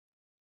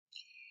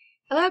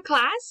Hello,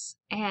 class,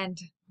 and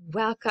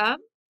welcome.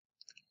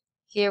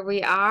 Here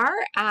we are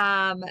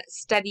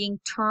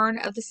studying turn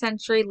of the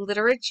century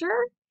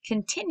literature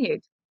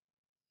continued.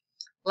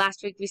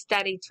 Last week we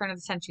studied turn of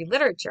the century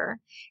literature,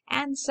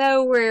 and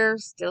so we're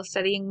still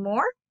studying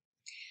more.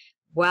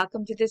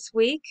 Welcome to this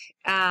week.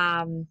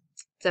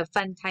 It's a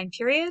fun time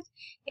period.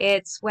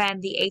 It's when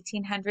the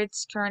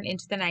 1800s turn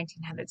into the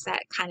 1900s,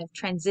 that kind of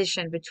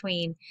transition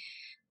between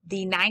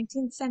the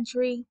 19th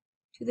century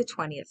to the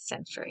 20th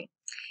century.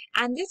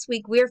 And this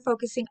week we're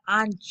focusing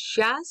on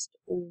just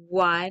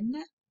one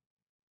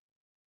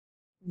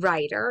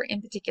writer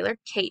in particular,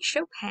 Kate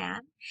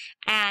Chopin,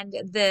 and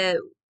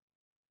the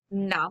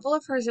novel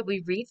of hers that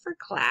we read for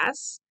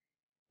class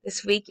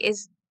this week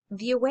is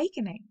The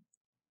Awakening.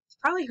 It's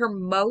probably her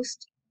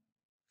most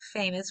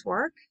famous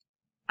work.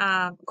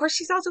 Of course,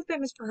 she's also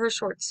famous for her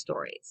short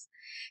stories.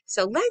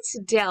 So let's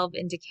delve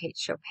into Kate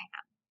Chopin.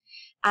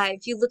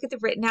 If you look at the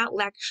written out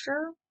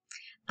lecture,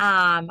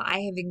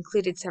 I have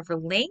included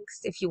several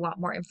links if you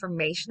want more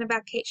information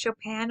about Kate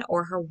Chopin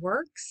or her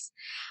works.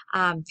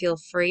 Feel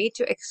free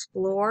to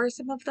explore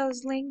some of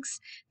those links.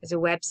 There's a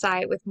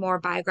website with more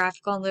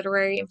biographical and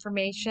literary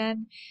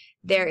information.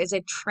 There is a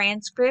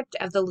transcript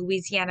of the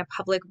Louisiana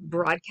Public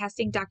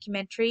Broadcasting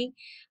documentary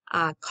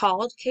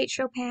called Kate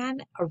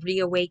Chopin, A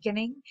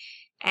Reawakening,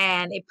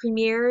 and it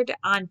premiered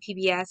on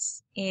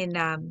PBS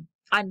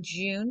on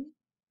June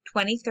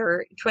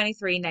 23,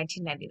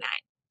 1999.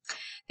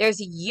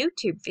 There's a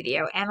YouTube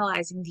video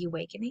analyzing The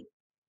Awakening.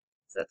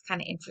 So that's kind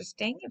of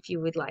interesting if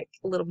you would like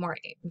a little more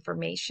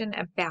information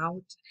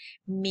about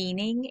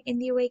meaning in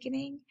The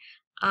Awakening.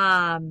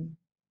 The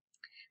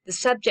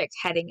subject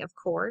heading, of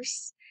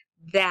course,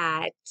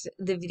 that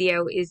the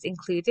video is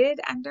included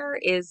under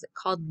is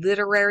called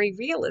literary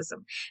realism.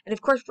 And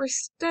of course, we're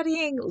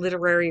studying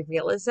literary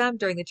realism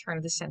during the turn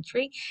of the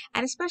century,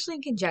 and especially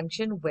in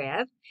conjunction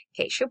with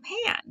Kate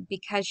Chopin,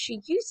 because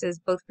she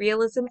uses both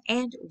realism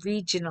and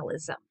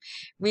regionalism.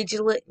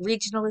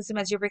 Regionalism,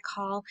 as you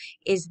recall,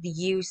 is the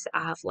use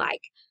of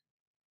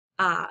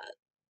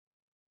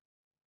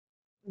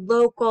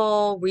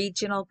local,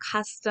 regional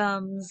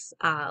customs,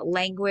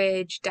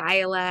 language,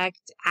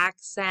 dialect,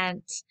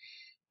 accent,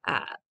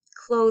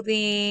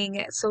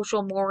 clothing,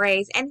 social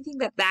mores, anything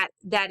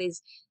that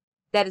is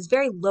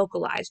very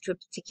localized to a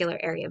particular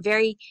area,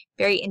 very,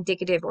 very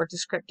indicative or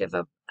descriptive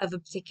of a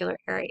particular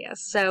area.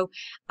 So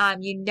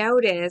you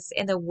notice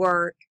in the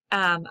work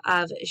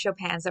of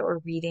Chopin's that we're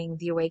reading,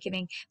 The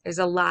Awakening, there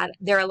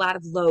are a lot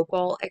of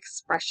local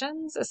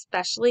expressions,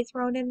 especially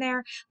thrown in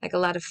there, like a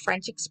lot of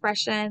French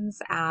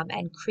expressions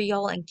and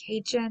Creole and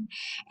Cajun,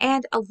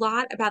 and a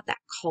lot about that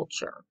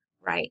culture,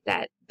 right?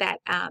 That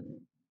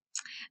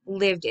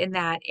lived in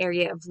that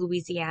area of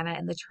Louisiana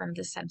in the turn of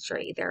the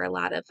century. There are a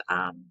lot of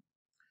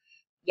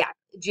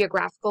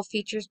geographical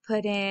features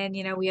put in.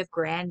 You know, we have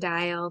Grand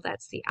Isle,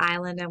 that's the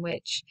island on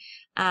which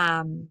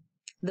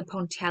the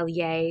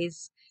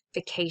Ponteliers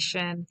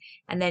vacation,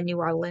 and then New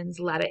Orleans,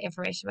 a lot of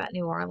information about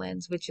New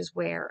Orleans, which is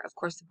where, of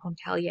course, the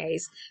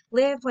Ponteliers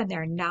live when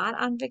they're not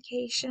on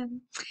vacation.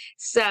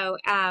 So,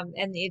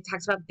 and it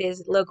talks about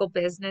local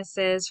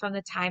businesses from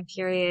the time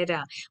period,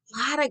 a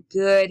lot of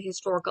good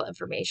historical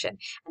information.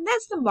 And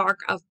that's the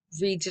mark of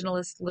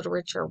regionalist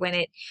literature, when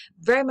it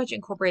very much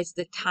incorporates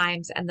the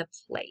times and the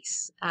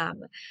place,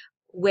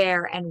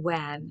 where and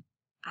when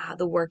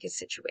the work is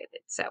situated.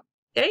 So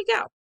there you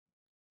go.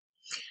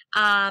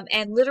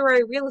 And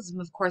literary realism,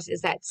 of course,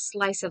 is that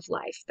slice of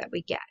life that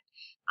we get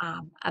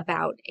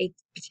about a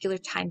particular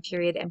time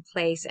period and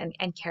place and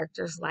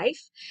character's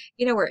life,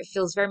 you know, where it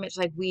feels very much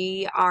like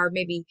we are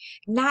maybe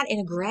not in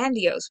a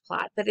grandiose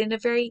plot, but in a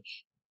very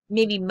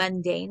maybe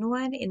mundane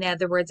one. In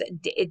other words,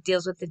 it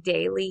deals with the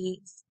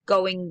daily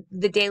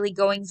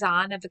goings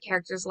on of a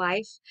character's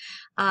life.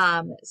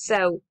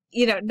 So,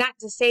 you know, not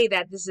to say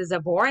that this is a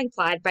boring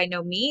plot, by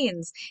no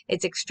means.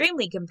 It's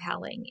extremely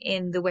compelling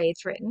in the way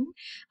it's written.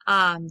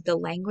 The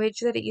language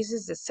that it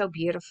uses is so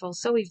beautiful,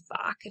 so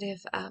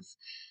evocative of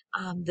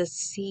the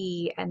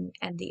sea and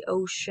the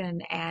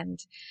ocean and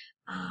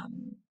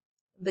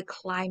the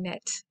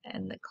climate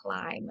and the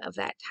clime of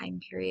that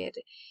time period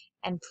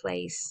and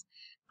place.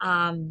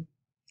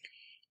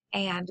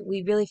 And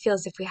we really feel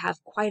as if we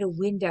have quite a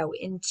window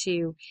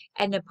into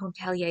Edna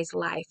Pontelier's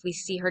life. We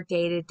see her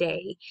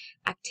day-to-day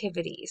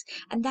activities.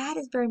 And that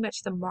is very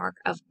much the mark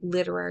of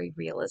literary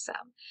realism.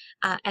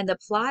 And the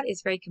plot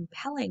is very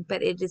compelling,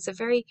 but it is a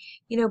very,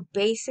 you know,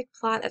 basic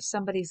plot of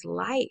somebody's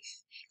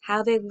life,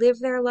 how they live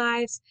their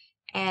lives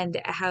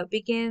and how it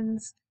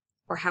begins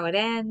or how it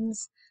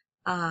ends,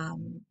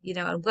 you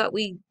know, and what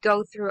we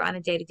go through on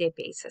a day-to-day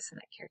basis in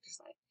that character's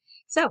life.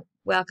 So,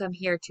 welcome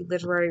here to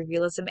literary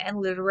realism and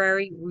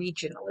literary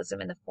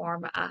regionalism in the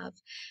form of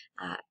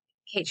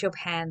Kate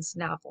Chopin's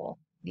novel,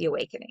 The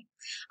Awakening.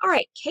 All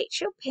right, Kate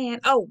Chopin.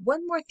 Oh,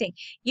 one more thing.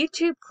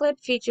 YouTube clip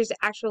features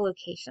actual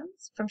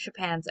locations from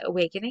Chopin's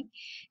Awakening,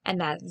 and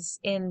that is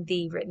in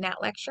the written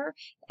out lecture.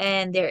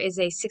 And there is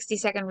a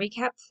 60-second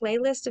recap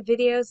playlist of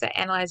videos that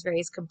analyze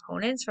various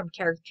components from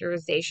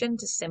characterization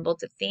to symbol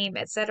to theme,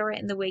 etc.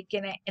 in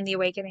the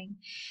Awakening.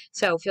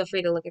 So feel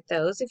free to look at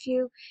those if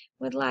you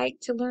would like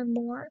to learn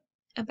more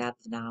about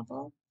the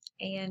novel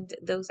and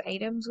those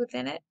items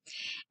within it.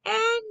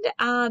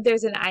 And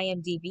there's an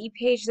IMDb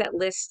page that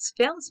lists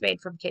films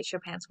made from Kate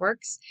Chopin's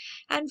works.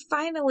 And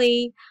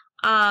finally,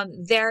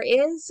 there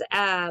is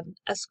a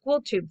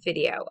SchoolTube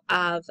video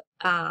of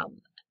a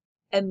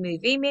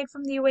movie made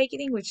from The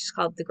Awakening, which is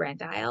called The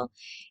Grand Isle.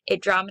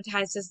 It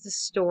dramatizes the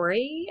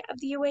story of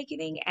The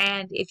Awakening,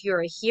 and if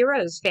you're a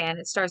Heroes fan,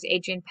 it stars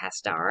Adrian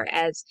Pastar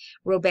as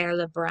Robert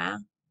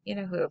Lebrun,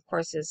 who of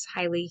course is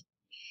highly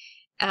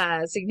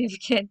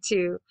significant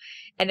to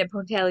Edna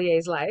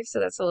Pontellier's life, so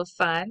that's a little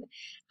fun.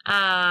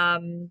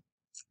 And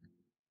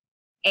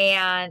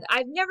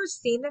I've never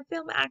seen the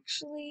film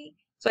actually,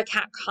 so I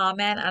can't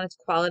comment on its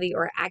quality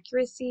or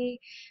accuracy.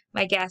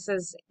 My guess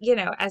is,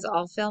 as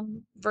all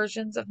film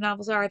versions of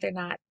novels are, they're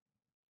not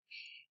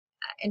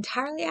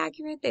entirely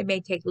accurate. They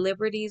may take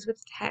liberties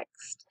with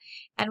text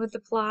and with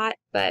the plot,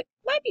 but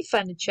might be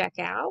fun to check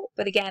out.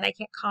 But again, I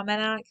can't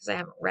comment on it because I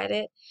haven't read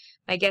it.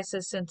 My guess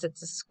is since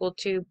it's a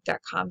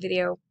schooltube.com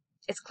video,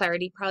 its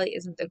clarity probably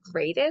isn't the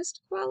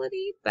greatest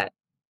quality, but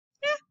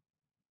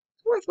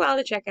it's worthwhile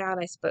to check out,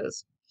 I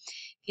suppose,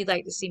 if you'd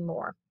like to see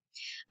more.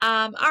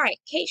 All right,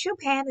 Kate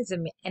Chopin is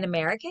an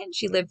American.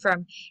 She lived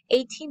from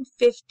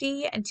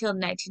 1850 until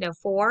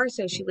 1904,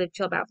 so she lived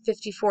till about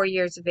 54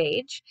 years of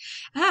age.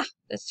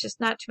 That's just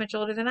not too much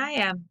older than I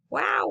am.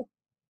 Wow.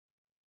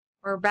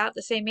 We're about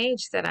the same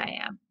age that I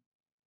am,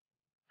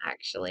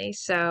 actually.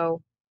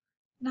 So,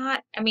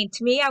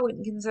 to me, I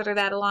wouldn't consider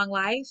that a long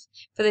life.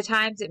 For the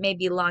times, it may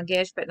be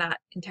longish, but not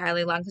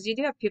entirely long, because you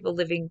do have people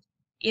living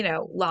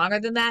longer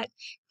than that.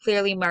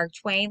 Clearly, Mark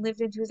Twain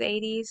lived into his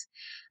 80s.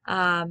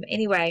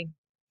 Anyway,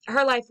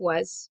 her life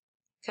was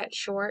cut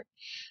short.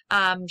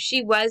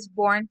 She was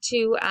born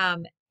to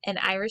an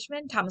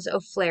Irishman, Thomas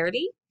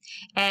O'Flaherty,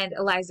 and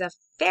Eliza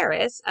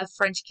Ferris, of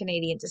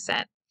French-Canadian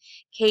descent.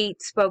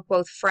 Kate spoke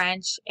both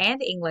French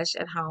and English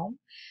at home.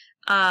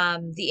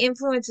 The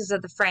influences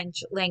of the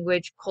French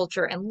language,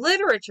 culture, and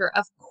literature,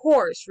 of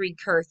course,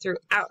 recur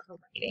throughout her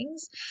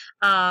writings.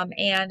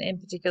 And in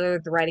particular,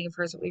 the writing of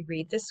hers that we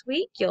read this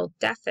week, you'll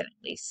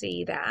definitely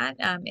see that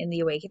in The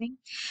Awakening.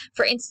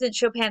 For instance,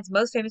 Chopin's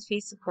most famous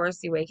piece, of course,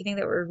 The Awakening,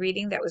 that we're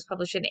reading, that was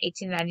published in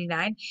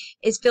 1899,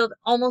 is filled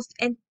almost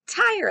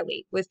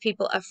entirely with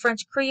people of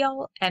French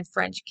Creole and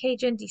French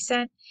Cajun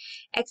descent,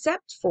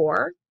 except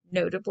for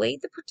notably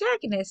the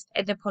protagonist,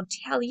 Edna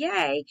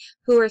Pontellier,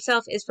 who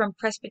herself is from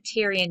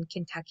Presbyterian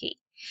Kentucky.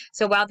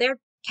 So while they're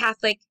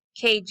Catholic,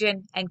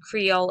 Cajun, and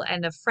Creole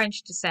and of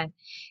French descent,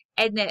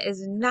 Edna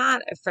is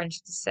not of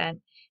French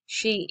descent.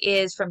 She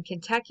is from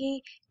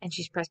Kentucky, and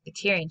she's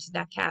Presbyterian. She's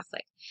not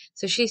Catholic.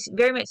 So she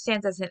very much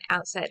stands as an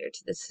outsider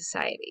to the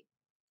society.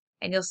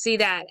 And you'll see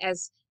that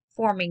as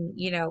forming,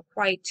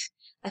 quite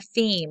a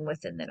theme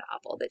within the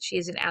novel, that she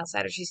is an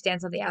outsider. She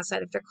stands on the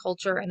outside of their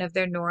culture and of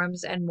their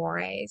norms and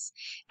mores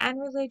and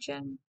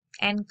religion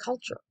and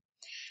culture.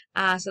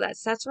 So that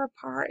sets her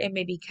apart and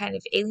maybe kind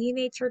of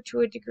alienates her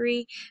to a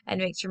degree and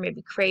makes her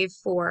maybe crave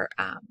for,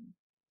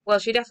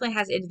 she definitely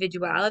has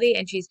individuality,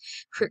 and she's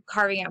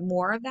carving out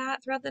more of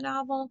that throughout the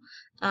novel.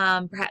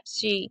 Perhaps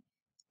she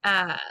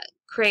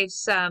craves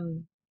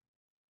some,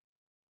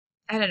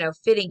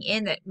 fitting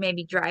in that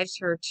maybe drives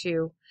her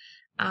to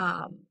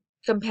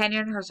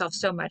companion herself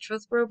so much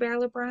with Robert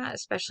Lebrun,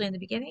 especially in the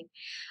beginning.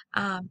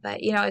 But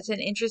it's an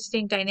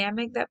interesting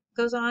dynamic that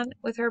goes on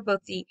with her,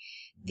 both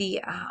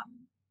the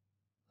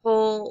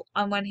whole,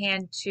 on one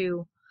hand,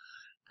 to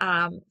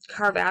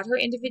carve out her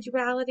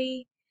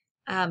individuality,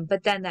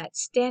 but then that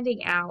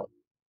standing out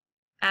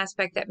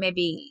aspect that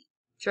maybe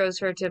throws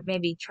her to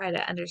maybe try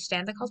to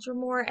understand the culture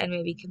more and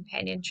maybe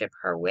companionship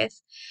her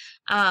with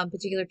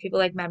particular people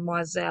like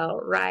Mademoiselle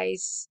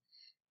Rice,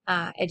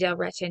 Adèle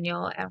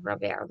Ratignolle, and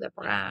Robert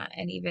Lebrun,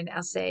 and even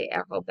Alcée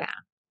et Robin.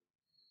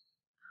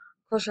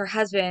 Of course, her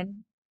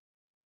husband,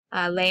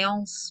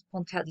 Léonce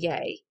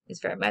Pontellier, is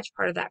very much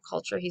part of that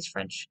culture. He's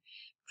French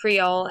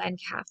Creole and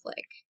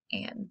Catholic,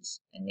 and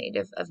a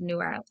native of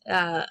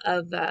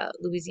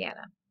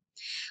Louisiana.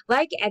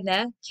 Like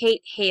Edna,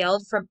 Kate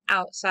hailed from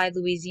outside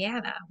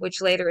Louisiana,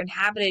 which later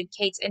inhabited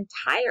Kate's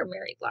entire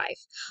married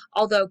life,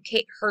 although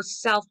Kate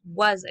herself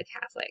was a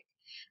Catholic,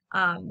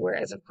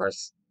 whereas, of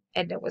course,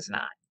 Edna was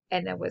not.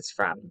 Edna was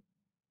from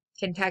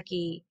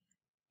Kentucky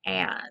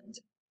and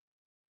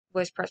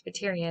was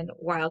Presbyterian,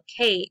 while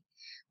Kate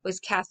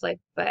was Catholic,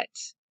 but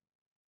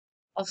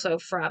also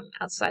from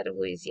outside of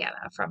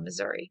Louisiana, from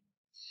Missouri.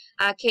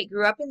 Kate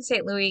grew up in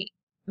St. Louis,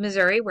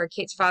 Missouri, where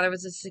Kate's father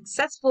was a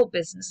successful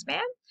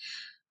businessman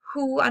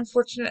who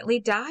unfortunately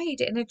died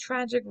in a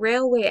tragic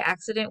railway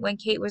accident when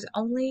Kate was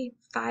only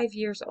 5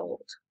 years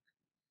old.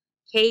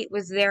 Kate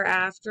was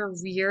thereafter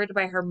reared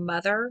by her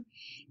mother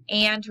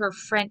and her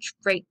French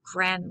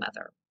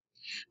great-grandmother.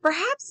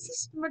 Perhaps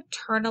this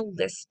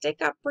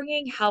maternalistic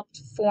upbringing helped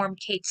form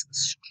Kate's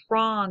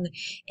strong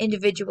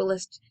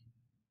individualist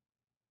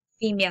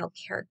female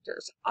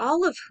characters,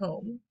 all of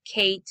whom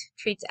Kate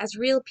treats as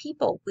real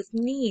people with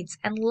needs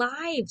and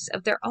lives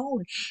of their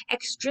own,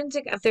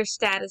 extrinsic of their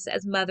status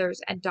as mothers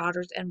and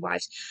daughters and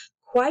wives.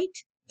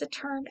 Quite the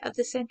turn of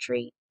the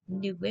century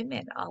new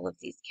women, all of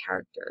these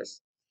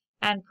characters,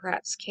 and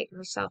perhaps Kate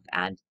herself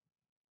and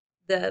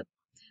the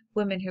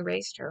women who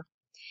raised her.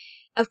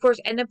 Of course,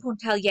 Edna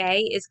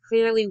Pontellier is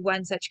clearly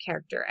one such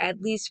character,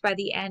 at least by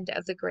the end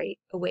of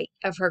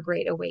her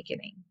Great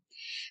Awakening.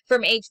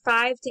 From age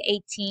 5 to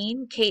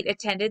 18, Kate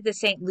attended the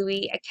St.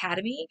 Louis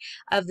Academy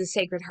of the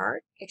Sacred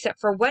Heart, except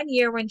for 1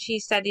 year when she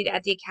studied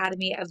at the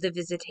Academy of the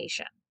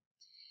Visitation,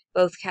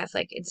 both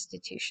Catholic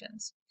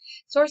institutions.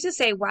 Sources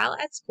say while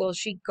at school,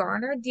 she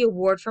garnered the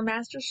award for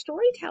Master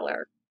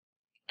Storyteller,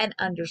 an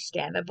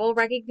understandable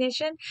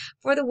recognition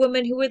for the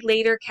woman who would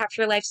later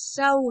capture life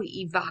so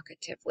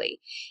evocatively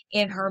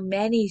in her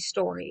many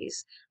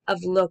stories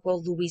of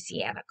local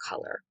Louisiana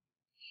color.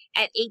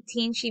 At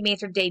 18, she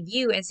made her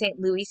debut in St.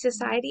 Louis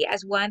society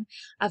as one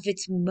of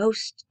its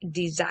most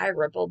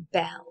desirable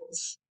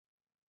belles.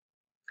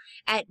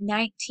 At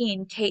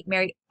 19, Kate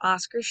married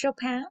Oscar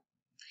Chopin,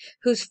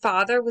 whose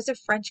father was a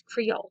French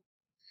Creole.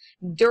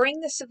 During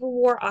the Civil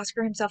War,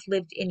 Oscar himself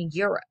lived in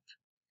Europe.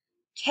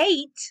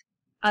 Kate,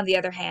 on the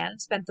other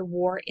hand, spent the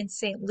war in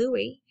St.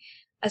 Louis,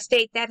 a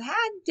state that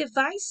had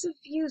divisive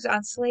views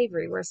on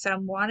slavery, where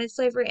some wanted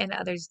slavery and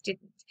others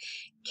didn't.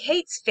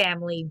 Kate's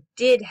family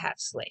did have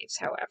slaves,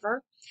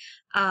 however,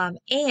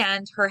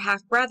 and her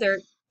half-brother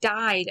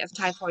died of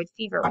typhoid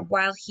fever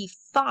while he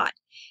fought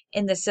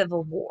in the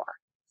Civil War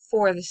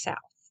for the South.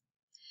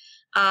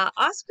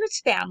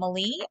 Oscar's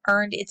family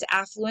earned its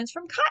affluence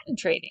from cotton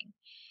trading.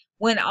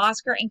 When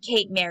Oscar and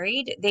Kate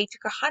married, they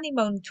took a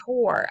honeymoon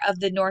tour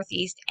of the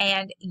Northeast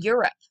and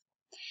Europe.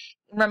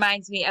 It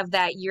reminds me of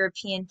that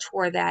European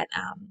tour that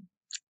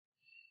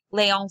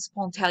Léonce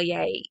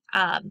Pontellier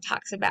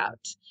talks about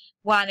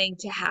wanting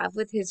to have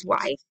with his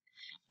wife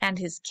and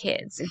his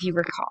kids, if you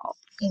recall,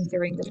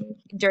 during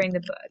the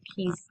book.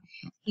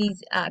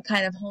 He's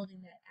kind of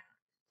holding that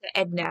out to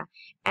Edna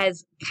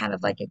as kind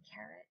of like a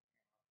carrot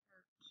for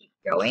keep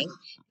going,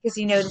 because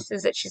he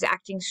notices that she's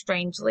acting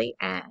strangely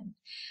and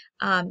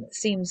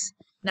seems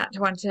not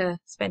to want to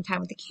spend time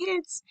with the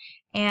kids,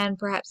 and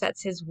perhaps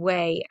that's his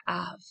way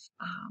of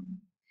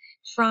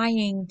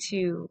trying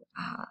to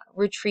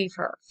retrieve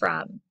her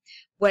from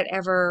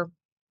whatever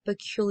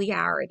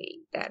peculiarity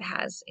that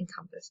has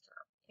encompassed her.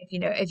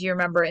 If you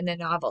remember in the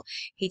novel,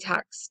 he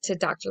talks to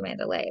Dr.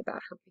 Mandelet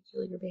about her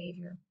peculiar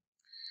behavior.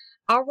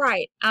 All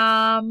right.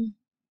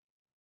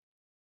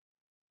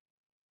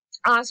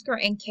 Oscar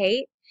and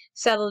Kate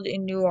settled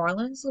in New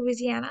Orleans,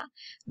 Louisiana,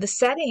 the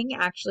setting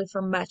actually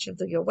for much of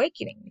the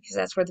Awakening, because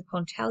that's where the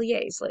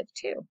Pontelliers lived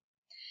too.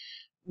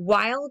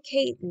 While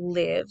Kate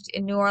lived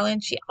in New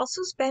Orleans, she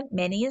also spent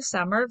many a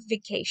summer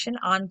vacation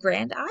on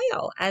Grand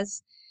Isle,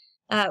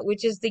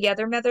 which is the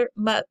other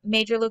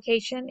major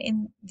location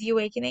in the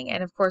Awakening.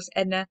 And of course,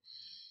 Edna,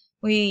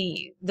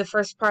 the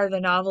first part of the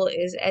novel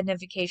is Edna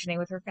vacationing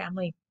with her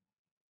family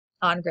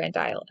on Grand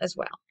Isle as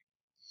well.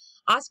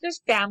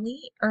 Oscar's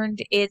family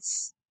earned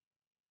its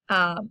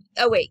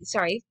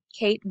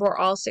Kate bore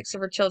all 6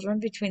 of her children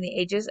between the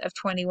ages of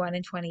 21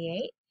 and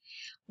 28.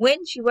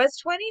 When she was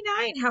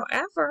 29,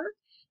 however,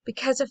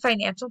 because of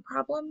financial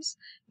problems,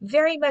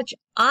 very much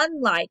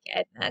unlike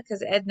Edna,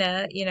 because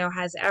Edna,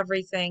 has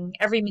everything,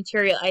 every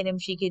material item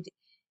she could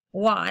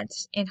want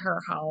in her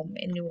home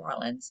in New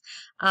Orleans.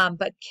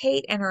 But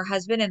Kate and her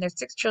husband and their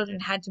 6 children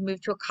had to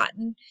move to a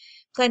cotton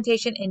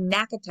plantation in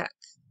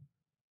Natchitoches,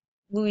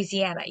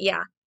 Louisiana.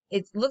 Yeah.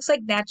 It looks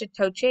like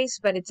Natchitoches,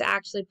 but it's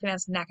actually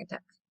pronounced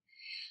Natchitoches.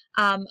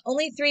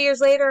 Only 3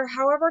 years later,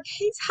 however,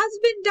 Kate's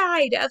husband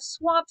died of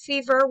swamp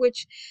fever,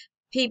 which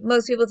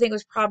most people think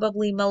was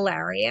probably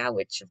malaria,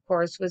 which of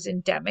course was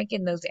endemic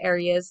in those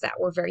areas that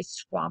were very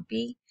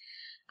swampy,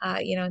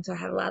 and so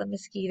had a lot of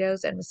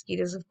mosquitoes, and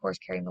mosquitoes, of course,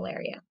 carry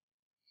malaria.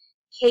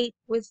 Kate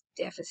was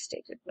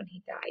devastated when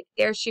he died.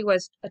 There she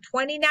was, a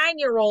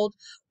 29-year-old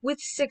with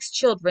 6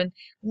 children,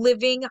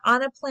 living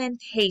on a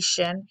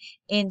plantation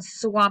in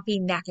swampy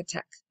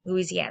Natchitoches,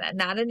 Louisiana,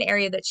 not an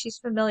area that she's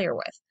familiar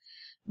with.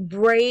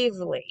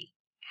 Bravely,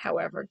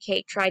 however,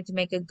 Kate tried to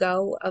make a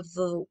go of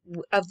the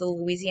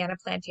Louisiana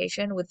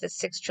plantation with the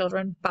 6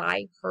 children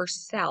by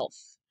herself.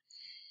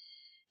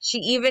 She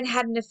even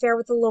had an affair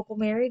with a local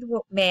married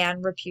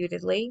man,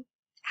 reputedly.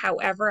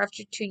 However,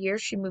 after 2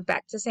 years, she moved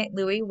back to St.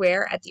 Louis,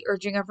 where, at the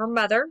urging of her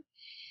mother,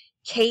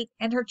 Kate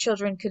and her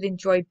children could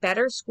enjoy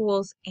better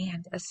schools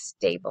and a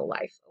stable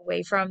life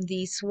away from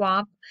the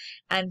swamp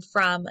and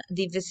from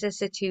the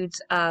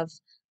vicissitudes of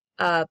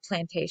a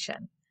plantation.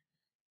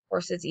 Of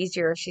course, it's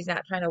easier if she's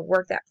not trying to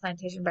work that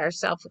plantation by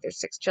herself with her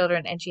 6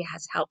 children, and she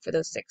has help for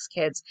those 6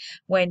 kids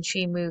when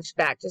she moves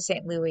back to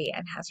St. Louis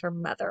and has her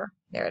mother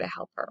there to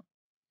help her.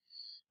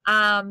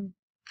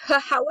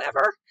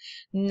 However,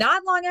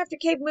 not long after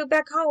Kate moved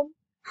back home,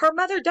 her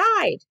mother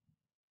died.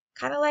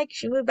 Kind of like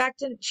she moved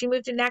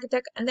to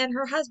Naugatuck, and then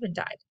her husband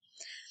died.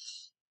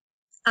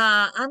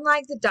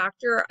 Unlike the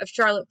doctor of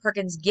Charlotte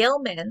Perkins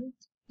Gilman,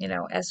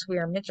 S.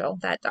 Weir Mitchell,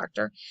 that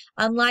doctor,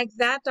 unlike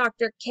that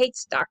doctor,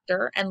 Kate's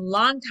doctor and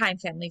longtime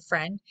family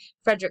friend,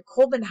 Frederick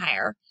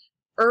Kolbenheimer,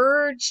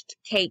 urged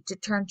Kate to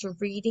turn to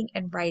reading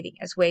and writing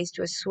as ways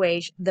to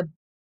assuage the